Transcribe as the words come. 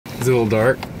Is it a little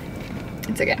dark?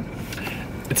 It's okay.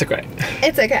 It's okay.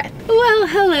 It's okay. Well,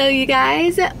 hello you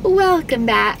guys. Welcome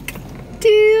back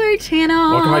to our channel.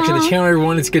 Welcome back to the channel,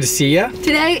 everyone. It's good to see you.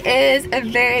 Today is a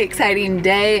very exciting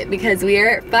day because we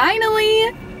are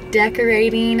finally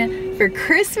decorating for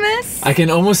Christmas. I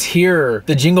can almost hear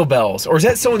the jingle bells. Or is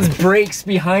that someone's brakes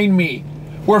behind me?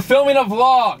 We're filming a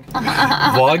vlog.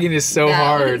 Vlogging is so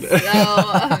hard. So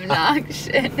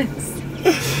obnoxious.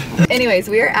 Anyways,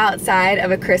 we are outside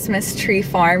of a Christmas tree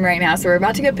farm right now, so we're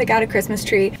about to go pick out a Christmas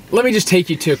tree. Let me just take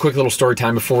you to a quick little story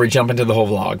time before we jump into the whole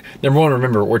vlog. Number one,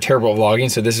 remember, we're terrible at vlogging,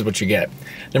 so this is what you get.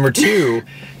 Number two,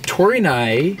 Tori and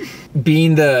I,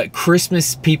 being the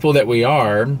Christmas people that we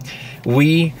are,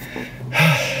 we...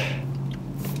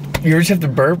 You just have to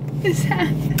burp?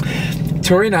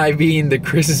 Tori and I, being the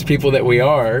Christmas people that we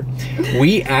are,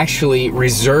 we actually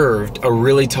reserved a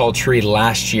really tall tree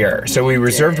last year. So we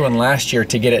reserved one last year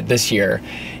to get it this year.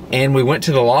 And we went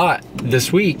to the lot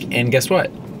this week, and guess what?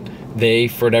 They,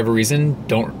 for whatever reason,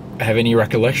 don't have any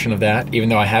recollection of that, even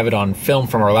though I have it on film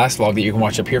from our last vlog that you can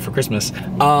watch up here for Christmas.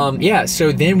 Yeah,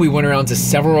 so then we went around to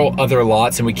several other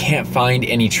lots and we can't find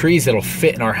any trees that'll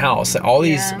fit in our house. All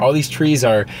these trees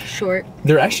are short.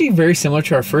 They're actually very similar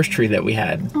to our first tree that we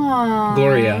had. Aww.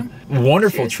 Gloria.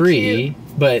 Wonderful tree,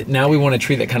 but now we want a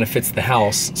tree that kind of fits the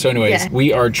house. So anyways,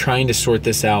 we are trying to sort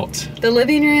this out. The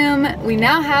living room we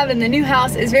now have in the new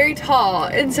house is very tall,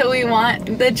 and so we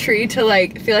want the tree to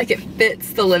like feel like it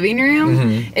fits the living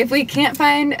room. If we can't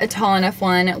find a tall enough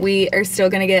one, we are still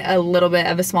gonna get a little bit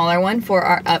of a smaller one for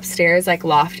our upstairs like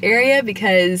loft area,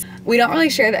 because we don't really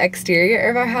share the exterior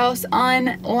of our house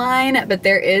online, but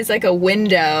there is like a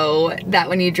window that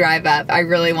when you drive up, I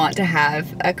really want to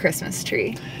have a Christmas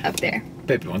tree up there.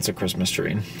 Baby wants a Christmas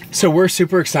tree. So we're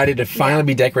super excited to finally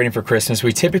be decorating for Christmas.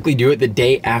 We typically do it the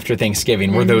day after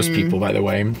Thanksgiving. We're those people, by the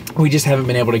way. We just haven't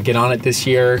been able to get on it this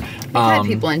year. We've had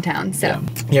people in town, so.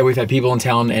 Yeah, we've had people in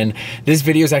town, and this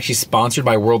video is actually sponsored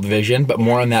by World Vision, but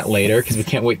more on that later, because we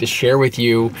can't wait to share with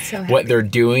you what they're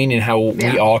doing and how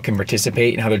we all can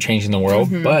participate and how they're changing the world.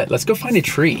 But let's go find a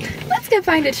tree. Let's go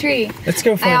find a tree. Let's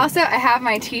go find I have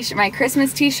my t-shirt, my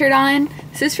Christmas t-shirt on.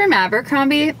 This is from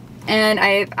Abercrombie. And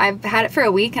I've had it for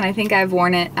a week, and I think I've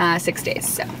worn it 6 days.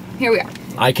 So here we are.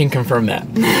 I can confirm that.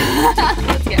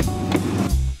 Let's go.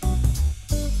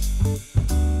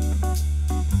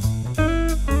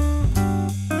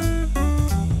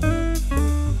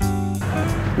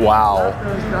 Wow,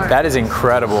 that is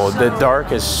incredible. The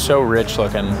dark is so rich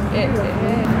looking.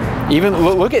 Even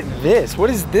look at this. What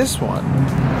is this one?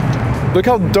 Look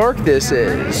how dark this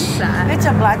is. It's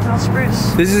a black mountain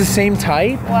spruce. This is the same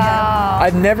type? Wow.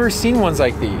 I've never seen ones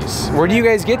like these. Where do you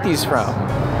guys get these from?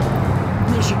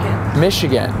 Michigan.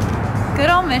 Michigan. Good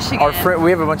old Michigan. We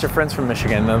have a bunch of friends from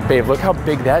Michigan. Babe, look how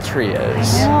big that tree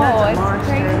is. Oh, it's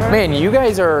crazy. Man, you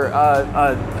guys are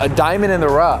a diamond in the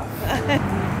rough.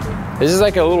 This is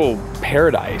like a little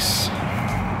paradise,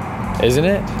 isn't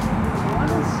it?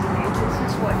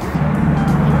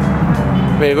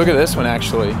 Babe, look at this one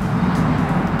actually.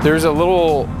 There's a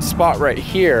little spot right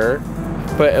here,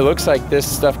 but it looks like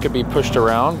this stuff could be pushed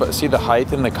around, but see the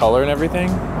height and the color and everything?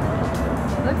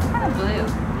 It looks kind of blue.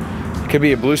 It could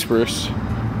be a blue spruce.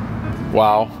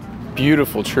 Wow,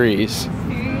 beautiful trees.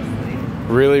 Seriously?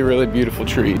 Really, really beautiful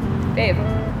tree. Babe,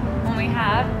 when we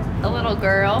have a little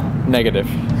girl. Negative.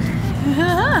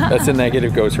 That's a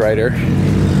negative, Ghost Rider.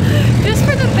 Just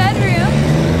for the bedroom.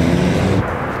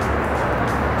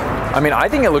 I mean, I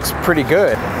think it looks pretty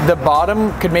good. The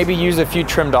bottom could maybe use a few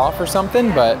trimmed off or something,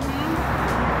 but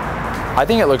I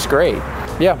think it looks great.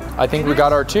 Yeah, I think we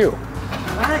got our two. Look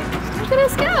at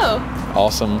us go.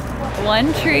 Awesome.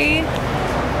 One tree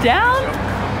down.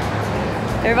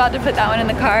 They're about to put that one in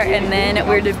the car, and then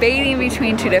we're debating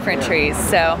between two different trees,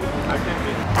 so.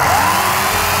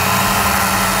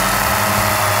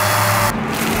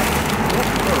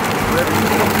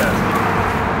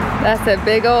 That's a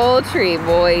big old tree,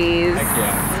 boys. Heck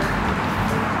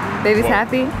yeah. Baby's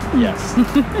happy? Yes.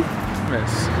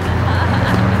 Yes.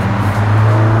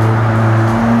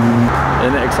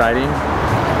 Isn't it exciting?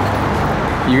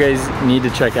 You guys need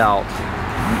to check out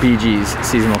BG's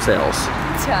seasonal sales.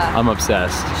 I'm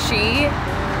obsessed. She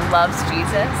loves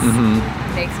Jesus.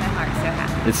 Makes my heart so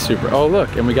happy. It's super. Oh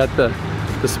look, and we got the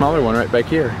smaller one right back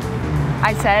here.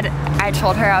 I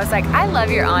told her, I was like, I love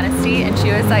your honesty. And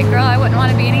she was like, girl, I wouldn't want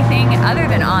to be anything other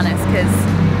than honest because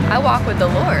I walk with the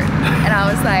Lord. And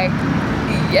I was like,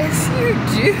 yes, you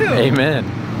do. Amen.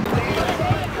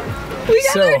 We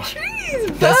got our trees,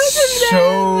 that's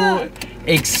so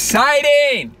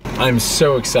exciting. I'm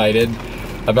so excited.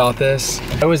 about this.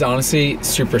 I was honestly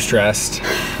super stressed.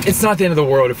 It's not the end of the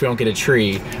world if we don't get a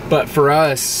tree, but for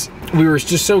us, we were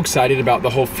just so excited about the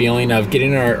whole feeling of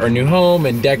getting our new home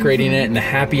and decorating it in the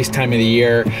happiest time of the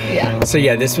year. Yeah. So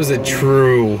yeah, this was a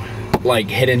true like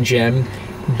hidden gem.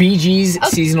 BG's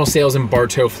seasonal sales in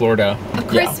Bartow, Florida. A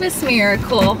Christmas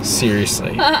miracle.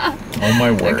 Seriously. Oh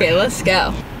my word. Okay, let's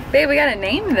go. Babe, we gotta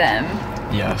name them.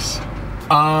 Yes.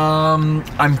 I'm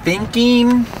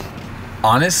thinking,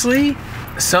 honestly,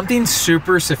 something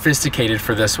super sophisticated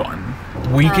for this one.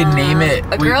 We could name it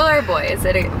a girl or a boy? Is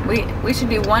it we should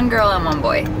be one girl and one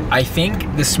boy. I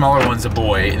think the smaller one's a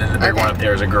boy and then the big one up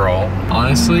there is a girl.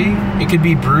 Honestly, it could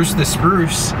be Bruce the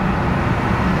Spruce.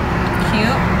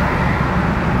 Cute.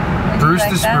 Bruce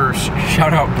the Spruce.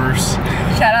 Shout out Bruce.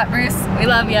 Shout out Bruce. We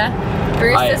love ya.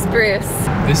 Bruce the Spruce.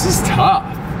 This is tough.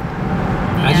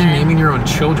 Imagine naming your own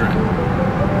children.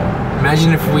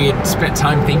 Imagine if we had spent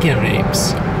time thinking of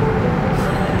names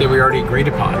that we already agreed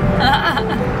upon.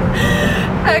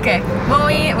 Okay, when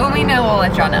we know, we'll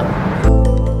let y'all know.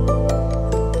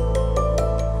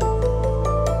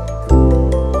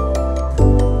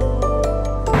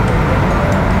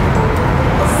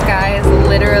 The sky is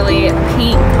literally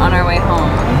pink on our way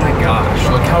home. Oh my gosh,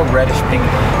 look how reddish pink.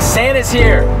 Santa's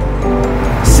here!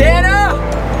 Santa!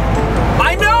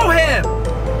 I know him!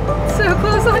 So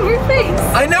close on your face.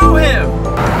 I know him!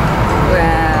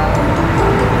 Wow.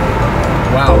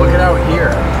 Wow, look at out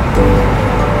here.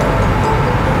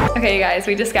 Okay, you guys,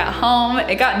 we just got home.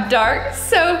 It got dark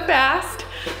so fast.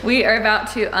 We are about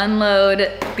to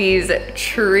unload these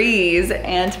trees,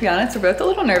 and to be honest, we're both a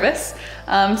little nervous.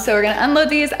 So we're gonna unload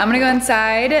these. I'm gonna go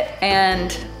inside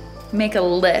and make a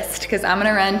list, because I'm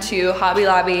gonna run to Hobby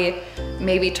Lobby,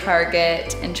 maybe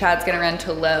Target, and Chad's gonna run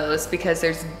to Lowe's, because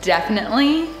there's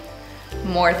definitely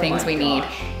more things we need.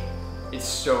 It's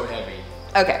so heavy.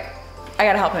 Okay, I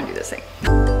gotta help him do this thing.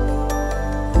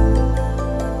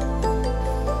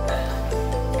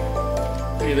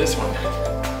 Look at this one.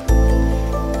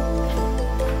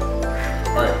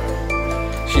 All right,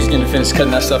 she's gonna finish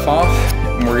cutting that stuff off,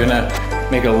 and we're gonna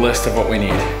make a list of what we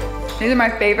need. These are my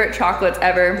favorite chocolates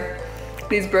ever.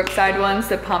 These Brookside ones,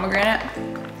 the pomegranate.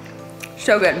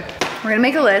 So good. We're gonna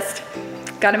make a list.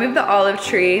 Gotta move the olive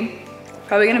tree.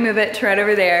 Probably gonna move it to right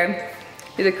over there.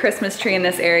 Do the Christmas tree in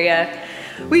this area.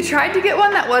 We tried to get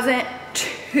one that wasn't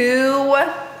too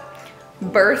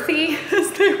birthy,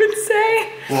 as they would say.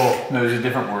 Well, no, there's a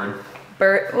different word.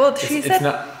 Well, she said,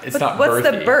 it's not what's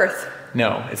birthy. the birth?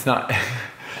 No, it's not.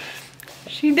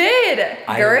 She did.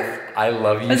 Girth? I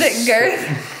love you. Was it girth?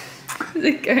 Is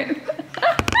it girth?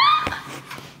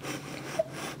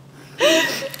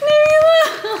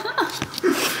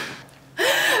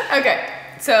 Okay,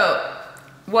 so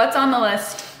what's on the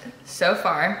list so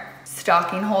far?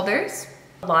 Stocking holders,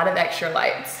 a lot of extra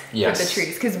lights for the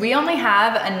trees, because we only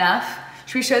have enough.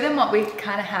 Should we show them what we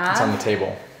kind of have? It's on the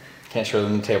table. Can't show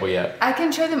them the table yet. I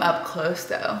can show them up close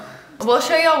though. We'll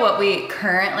show y'all what we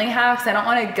currently have, because I don't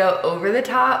want to go over the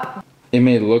top. It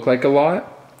may look like a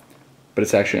lot, but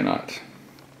it's actually not.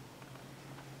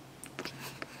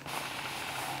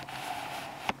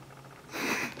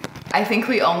 I think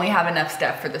we only have enough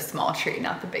stuff for the small tree,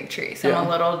 not the big tree. So I'm a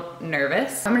little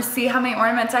nervous. I'm gonna see how many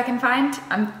ornaments I can find.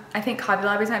 I think Hobby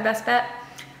Lobby's my best bet.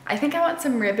 I think I want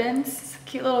some ribbons,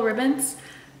 cute little ribbons.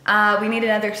 We need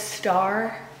another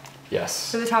star.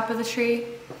 Yes. For the top of the tree.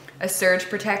 A surge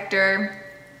protector,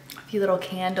 a few little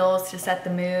candles to set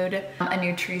the mood. A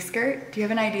new tree skirt. Do you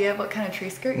have an idea of what kind of tree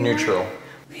skirt you Neutral. want?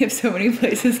 We have so many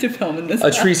places to film in this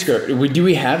house. Tree skirt. Do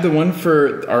we have the one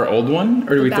for our old one,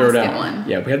 or did we throw it out? One.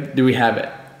 Yeah, do we have it,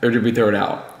 or did we throw it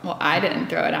out? Well, I didn't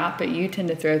throw it out, but you tend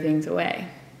to throw things away.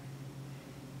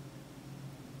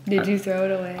 Did you throw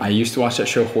it away? I used to watch that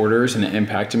show Hoarders, and it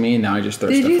impacted me, and now I just throw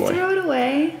stuff away. Did you throw it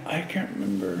away? I can't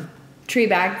remember. Tree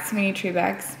bags. We need tree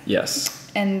bags. Yes.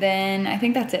 And then I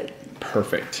think that's it.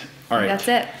 Perfect. All right. That's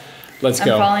it. Let's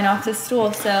go. I'm falling off the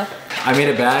stool, so. I made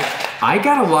it back. I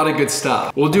got a lot of good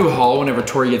stuff. We'll do a haul whenever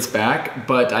Tori gets back,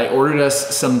 but I ordered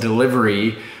us some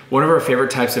delivery. One of our favorite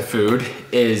types of food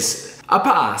is a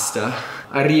pasta.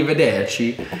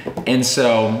 Arrivederci. And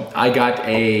so I got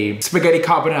a spaghetti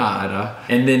carbonara,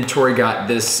 and then Tori got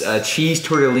this cheese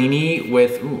tortellini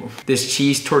with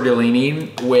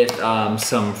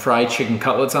some fried chicken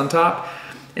cutlets on top.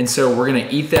 And so we're gonna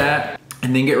eat that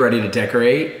and then get ready to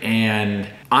decorate. And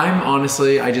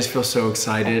I just feel so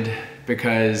excited,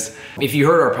 because if you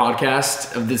heard our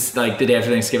podcast of this, like the day after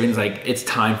Thanksgiving, it's like, it's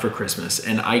time for Christmas,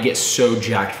 and I get so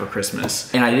jacked for Christmas.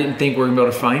 And I didn't think we were gonna be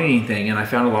able to find anything, and I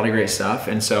found a lot of great stuff.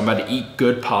 And so I'm about to eat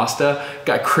good pasta,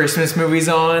 got Christmas movies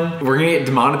on. We're gonna get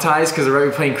demonetized because we're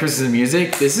already playing Christmas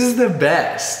music. This is the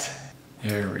best.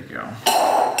 There we go.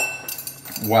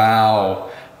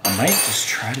 Wow. I might just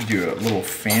try to do a little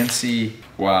fancy,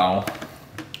 wow.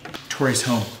 Tori's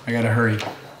home, I gotta hurry.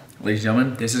 Ladies and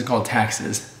gentlemen, this is called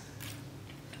taxes.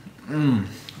 Mmm,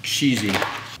 cheesy.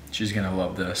 She's gonna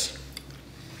love this.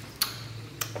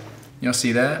 Y'all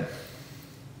see that?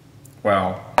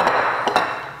 Wow.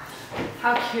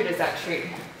 How cute is that treat?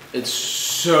 It's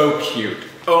so cute.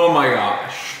 Oh my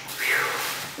gosh.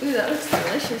 Ooh, that looks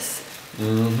delicious.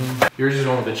 Mm-hmm. Yours is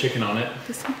one with the chicken on it.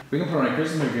 We can put it on a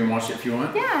Christmas movie and watch it if you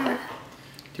want. Yeah. Do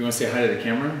you want to say hi to the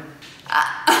camera?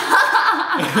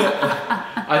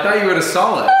 I thought you would have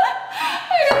saw it. I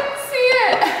didn't see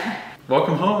it.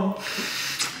 Welcome home.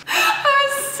 I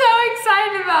was so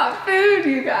excited about food,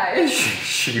 you guys.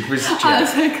 She was just. I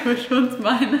was like, which one's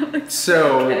mine?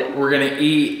 So we're gonna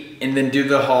eat and then do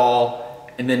the haul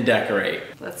and then decorate.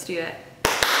 Let's do it.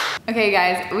 Okay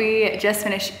guys, we just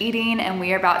finished eating and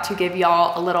we are about to give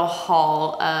y'all a little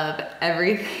haul of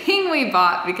everything we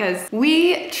bought because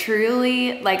we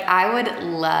truly, like, I would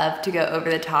love to go over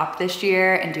the top this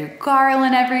year and do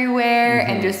garland everywhere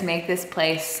and just make this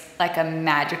place like a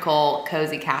magical,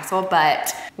 cozy castle,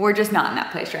 but we're just not in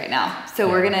that place right now. So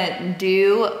we're gonna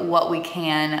do what we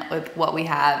can with what we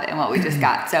have and what we just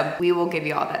got. So we will give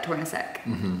you all that tour in a sec.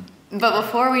 But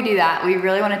before we do that, we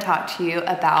really want to talk to you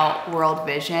about World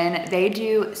Vision. They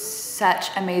do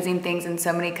such amazing things in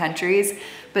so many countries,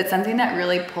 but something that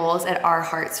really pulls at our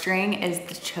heartstring is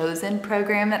the Chosen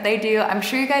program that they do. I'm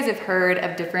sure you guys have heard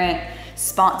of different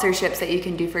sponsorships that you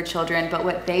can do for children, but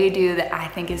what they do that I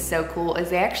think is so cool is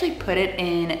they actually put it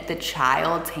in the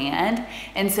child's hand.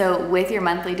 And so with your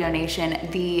monthly donation,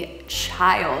 the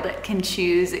child can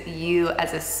choose you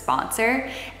as a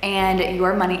sponsor, and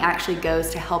your money actually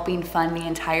goes to helping fund the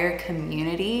entire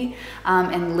community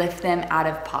and lift them out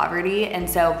of poverty. And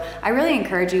so I really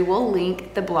encourage you, we'll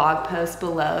link the blog post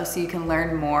below so you can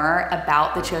learn more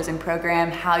about the Chosen program,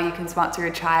 how you can sponsor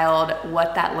a child,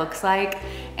 what that looks like,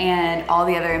 and all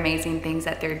the other amazing things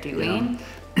that they're doing.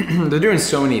 Yeah. They're doing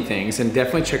so many things, and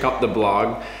definitely check out the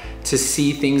blog to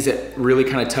see things that really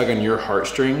kind of tug on your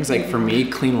heartstrings. Like for me,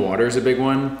 clean water is a big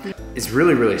one. It's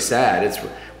really, really sad. It's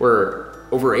where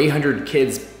over 800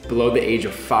 kids below the age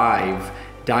of 5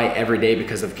 die every day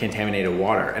because of contaminated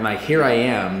water. And here I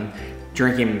am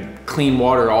drinking clean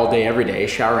water all day, every day,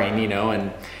 showering, you know,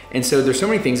 and so there's so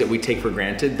many things that we take for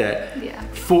granted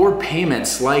that for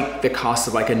payments like the cost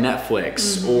of like a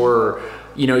Netflix or,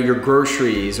 you know, your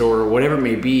groceries or whatever it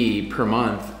may be per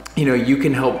month, you know, you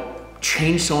can help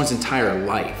change someone's entire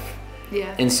life.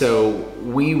 Yeah. And so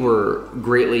we were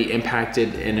greatly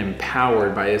impacted and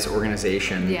empowered by this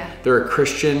organization. Yeah. They're a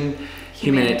Christian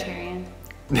humanitarian.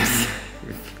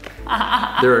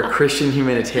 They're a Christian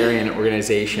humanitarian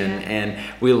organization, and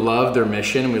we love their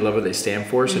mission. We love what they stand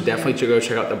for. So definitely go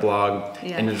check out the blog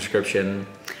in the description.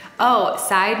 Oh,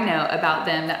 side note about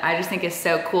them that I just think is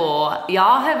so cool.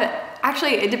 Y'all have,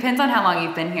 actually, it depends on how long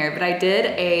you've been here, but I did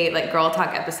a like Girl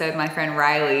Talk episode with my friend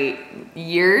Riley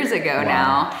years ago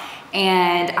now.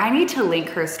 And I need to link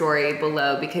her story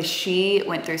below because she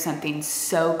went through something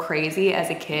so crazy as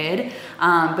a kid.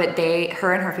 But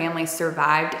her and her family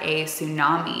survived a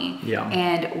tsunami. Yeah.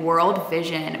 And World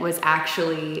Vision was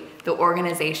actually the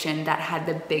organization that had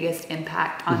the biggest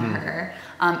impact on her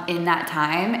in that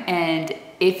time. And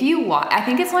if you watch, I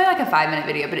think it's only like a 5-minute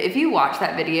video, but if you watch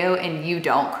that video and you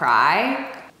don't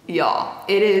cry, y'all,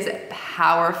 it is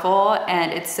powerful.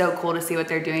 And it's so cool to see what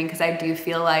they're doing because I do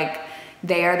feel like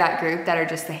they are that group that are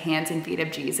just the hands and feet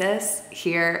of Jesus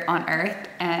here on earth.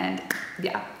 And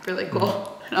yeah, really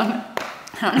cool. I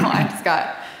don't know why I just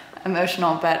got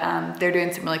emotional, but they're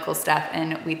doing some really cool stuff,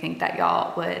 and we think that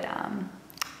y'all would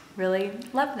really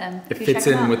love them. It fits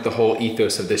in with the whole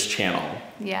ethos of this channel.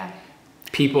 Yeah.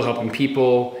 People helping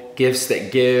people, gifts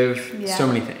that give, so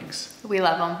many things. We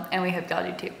love them, and we hope y'all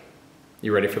do too.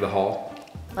 You ready for the haul?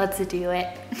 Let's do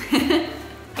it.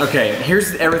 Okay,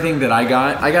 here's everything that I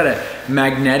got. I got a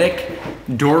magnetic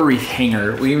door wreath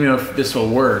hanger. We don't even know if this will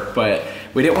work, but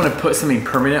we didn't want to put something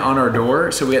permanent on our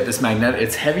door, so we got this magnetic.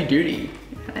 It's heavy duty.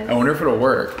 I wonder if it'll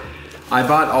work. I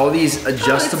bought all these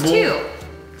adjustable. Oh,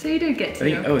 it's 2. So you did get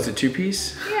 2. Oh, is it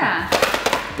 2-piece? Yeah.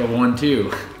 The 1,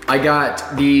 2. I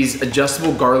got these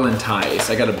adjustable garland ties.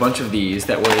 I got a bunch of these.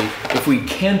 That way, if we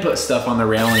can put stuff on the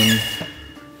railing.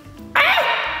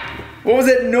 Ah! What was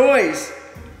that noise?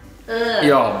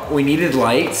 Y'all, we needed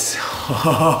lights.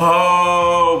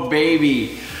 Oh,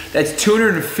 baby. That's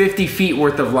 250 feet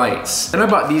worth of lights. And I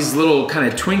bought these little kind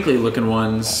of twinkly looking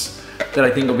ones that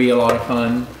I think will be a lot of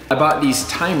fun. I bought these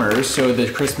timers so the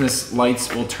Christmas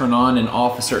lights will turn on and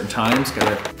off at certain times.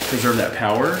 Gotta preserve that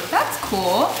power. That's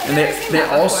cool. And they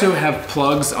also have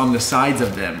plugs on the sides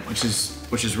of them, which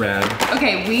is rad.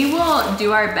 Okay, we will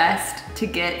do our best to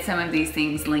get some of these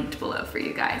things linked below for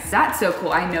you guys. That's so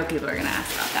cool. I know people are gonna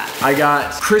ask about that. I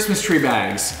got Christmas tree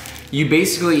bags. You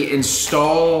basically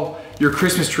install your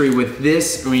Christmas tree with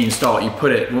this. When you install it, you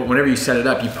put it, whenever you set it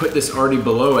up, you put this already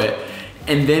below it.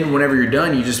 And then whenever you're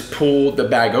done, you just pull the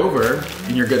bag over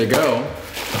and you're good to go.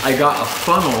 I got a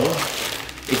funnel.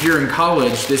 If you're in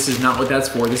college, this is not what that's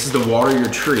for. This is to water your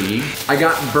tree. I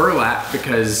got burlap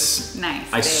because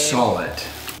I saw it.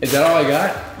 Is that all I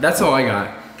got? That's all I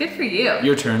got. Good for you.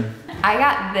 Your turn. I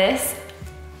got this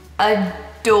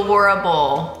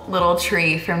adorable little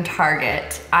tree from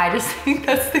Target. I just think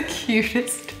that's the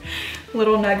cutest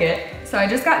little nugget. So I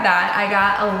just got that. I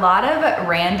got a lot of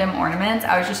random ornaments.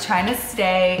 I was just trying to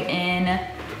stay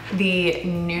in the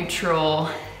neutral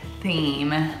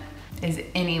theme. Is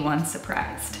anyone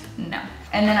surprised? No.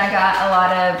 And then I got a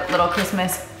lot of little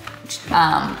Christmas,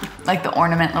 like the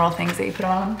ornament little things that you put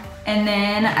on. And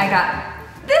then I got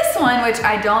this one, which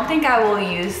I don't think I will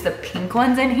use the pink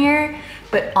ones in here,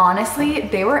 but honestly,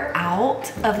 they were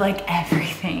out of like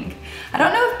everything. I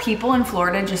don't know if people in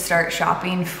Florida just start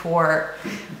shopping for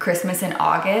Christmas in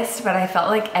August, but I felt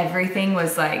like everything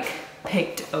was like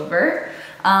picked over.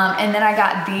 And then I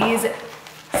got these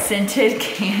scented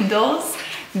candles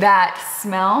that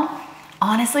smell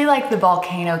honestly like the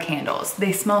volcano candles.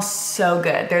 They smell so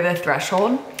good. They're the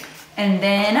Threshold. And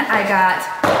then I got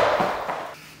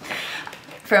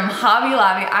from Hobby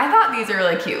Lobby. I thought these are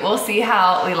really cute. We'll see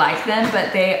how we like them,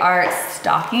 but they are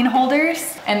stocking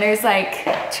holders. And there's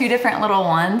like two different little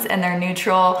ones and they're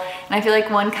neutral. And I feel like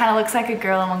one kind of looks like a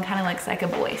girl and one kind of looks like a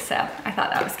boy. So I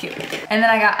thought that was cute. And then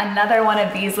I got another one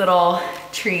of these little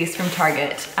trees from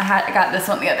Target. I got this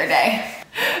one the other day,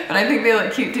 but I think they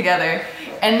look cute together.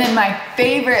 And then my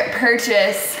favorite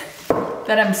purchase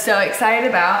that I'm so excited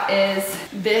about is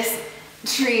this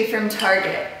tree from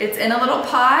Target. It's in a little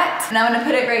pot and I'm gonna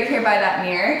put it right here by that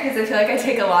mirror because I feel like I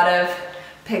take a lot of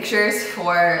pictures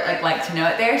for like to know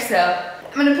it there. So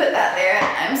I'm gonna put that there.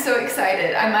 I'm so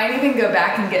excited. I might even go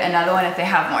back and get another one if they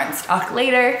have more in stock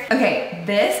later. Okay,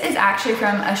 this is actually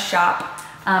from a shop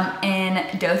in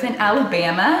Dothan,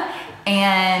 Alabama,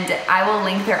 and I will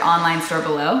link their online store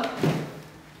below.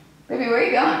 Baby, where are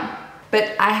you going?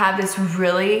 But I have this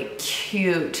really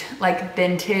cute, like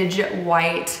vintage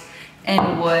white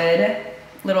and wood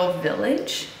little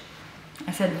village.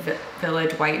 I said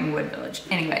village, white and wood village.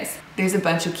 Anyways, there's a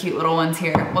bunch of cute little ones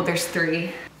here. Well, there's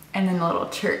 3. And then the little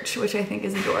church, which I think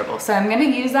is adorable. So I'm gonna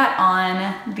use that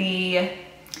on the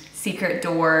secret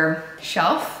door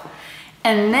shelf.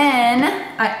 And then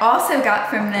I also got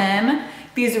from them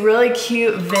these really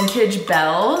cute vintage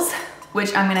bells,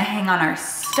 which I'm gonna hang on our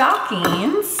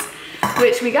stockings,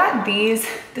 which we got these.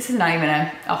 This is not even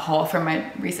a haul from my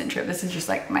recent trip. This is just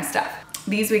like my stuff.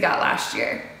 These we got last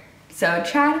year. So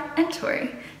Chad and Tori.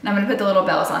 And I'm gonna put the little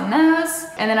bells on those.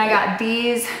 And then I got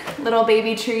these little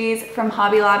baby trees from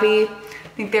Hobby Lobby. I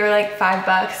think they were like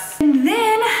 $5. And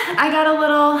then I got a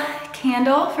little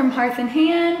candle from Hearth and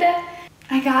Hand.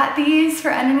 I got these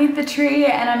for underneath the tree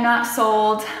and I'm not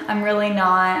sold. I'm really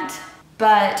not,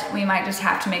 but we might just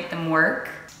have to make them work.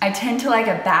 I tend to like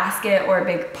a basket or a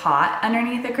big pot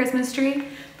underneath the Christmas tree.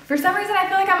 For some reason, I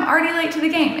feel like I'm already late to the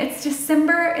game. It's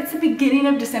December, it's the beginning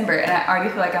of December, and I already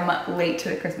feel like I'm late to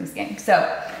the Christmas game. So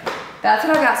that's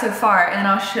what I've got so far, and then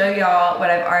I'll show y'all what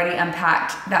I've already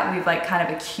unpacked that we've like kind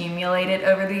of accumulated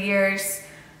over the years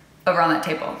over on that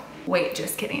table. Wait,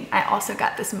 just kidding. I also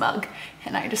got this mug,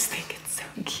 and I just think it's so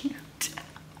cute.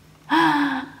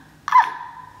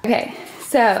 Okay,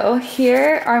 so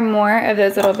here are more of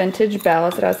those little vintage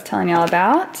bells that I was telling y'all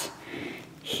about.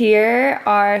 Here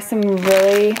are some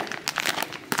really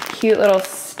cute little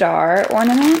star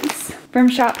ornaments from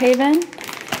Shop Haven.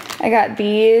 I got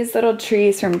these little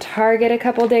trees from Target a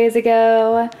couple days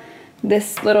ago.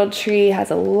 This little tree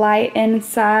has a light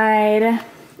inside.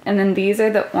 And then these are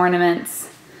the ornaments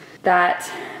that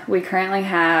we currently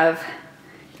have.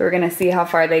 So we're gonna see how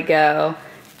far they go.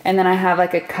 And then I have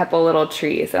like a couple little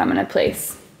trees that I'm gonna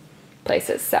place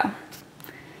places. So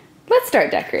let's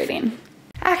start decorating.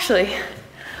 Actually,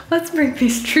 let's bring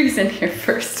these trees in here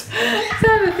first. So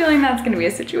I have a feeling that's gonna be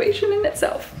a situation in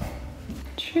itself.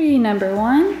 Tree number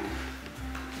 1,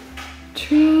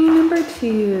 tree number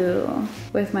 2,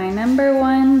 with my number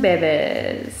 1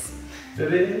 bibbies.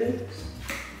 Bibbies.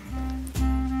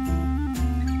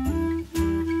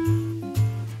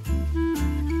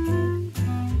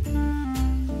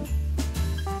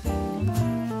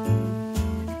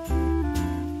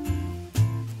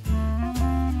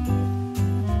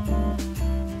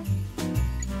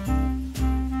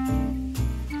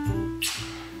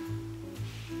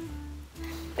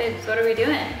 hardships. What are we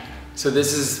doing? So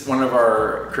this is one of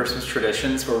our Christmas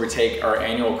traditions where we take our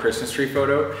annual Christmas tree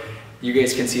photo. You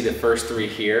guys can see the first 3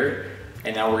 here,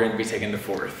 and now we're going to be taking the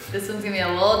 4th. This one's going to be a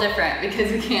little different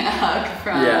because we can't hug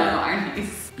from our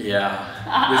knees.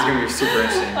 Yeah, this is going to be super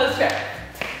interesting. Let's try.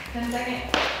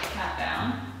 10-second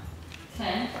countdown.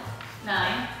 10,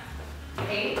 9,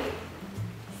 8,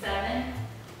 7,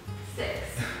 6,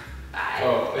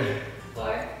 5,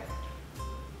 4.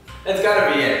 That's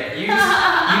gotta be it. You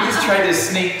just tried to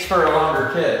sneak for a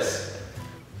longer kiss.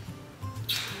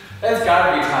 That's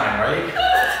gotta be time, right?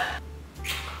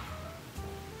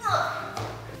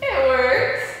 It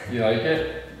works. You like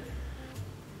it?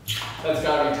 That's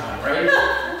gotta be time, right?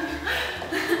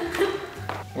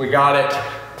 We got it.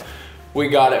 We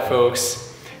got it,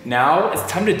 folks. Now it's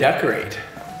time to decorate.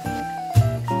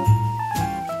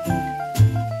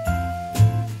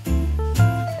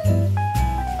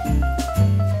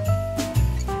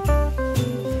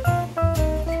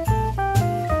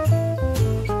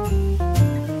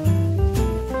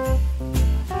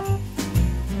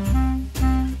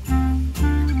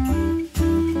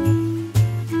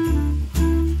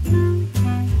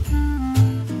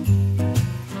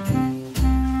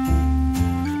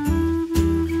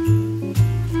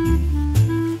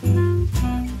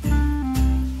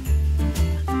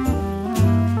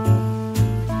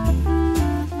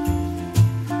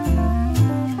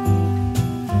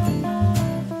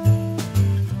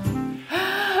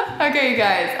 Okay, you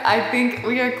guys, I think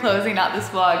we are closing out this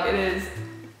vlog. It is,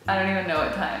 I don't even know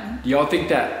what time. Do y'all think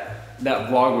that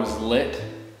vlog was lit?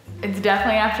 It's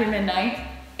definitely after midnight,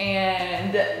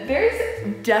 and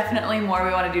there's definitely more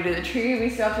we want to do to the tree. We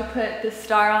still have to put the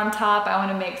star on top. I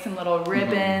want to make some little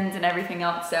ribbons and everything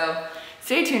else, so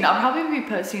stay tuned. I'll probably be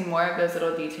posting more of those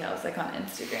little details like on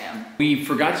Instagram. We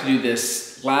forgot to do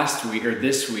this last week or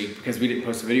this week because we didn't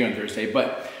post a video on Thursday,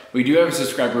 but we do have a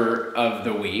subscriber of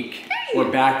the week. Hey. We're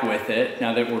back with it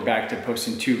now that we're back to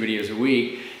posting 2 videos a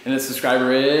week. And the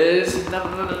subscriber is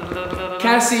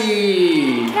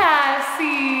Cassie.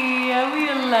 Cassie, we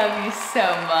love you so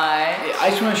much. I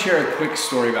just want to share a quick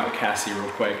story about Cassie real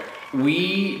quick.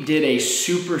 We did a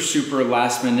super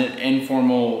last minute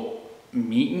informal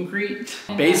meet and greet.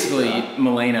 Basically,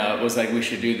 Milena was like, we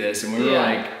should do this. And we were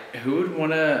like, who would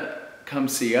want to come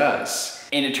see us?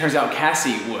 And it turns out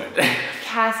Cassie would.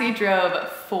 Cassie drove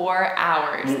 4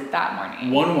 hours that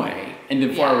morning. One way, and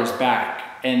then 4 hours back.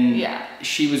 And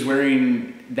she was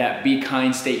wearing that Be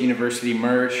Kind State University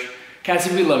merch.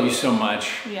 Cassie, we love you so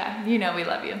much. Yeah, you know we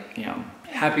love you. Yeah.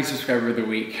 Happy subscriber of the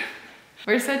week.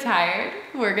 We're so tired.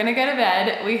 We're gonna go to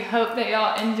bed. We hope that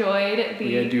y'all enjoyed the...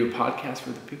 We gotta do a podcast for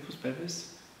the people's bebes.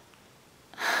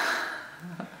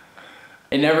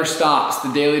 It never stops,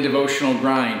 the daily devotional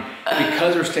grind.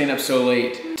 Because we're staying up so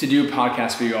late to do a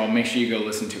podcast for you all, make sure you go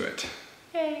listen to it.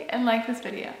 Yay, and like this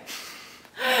video.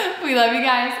 We love you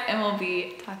guys, and we'll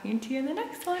be talking to you in the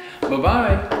next one.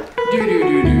 Bye-bye.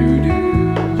 Do-do-do-do.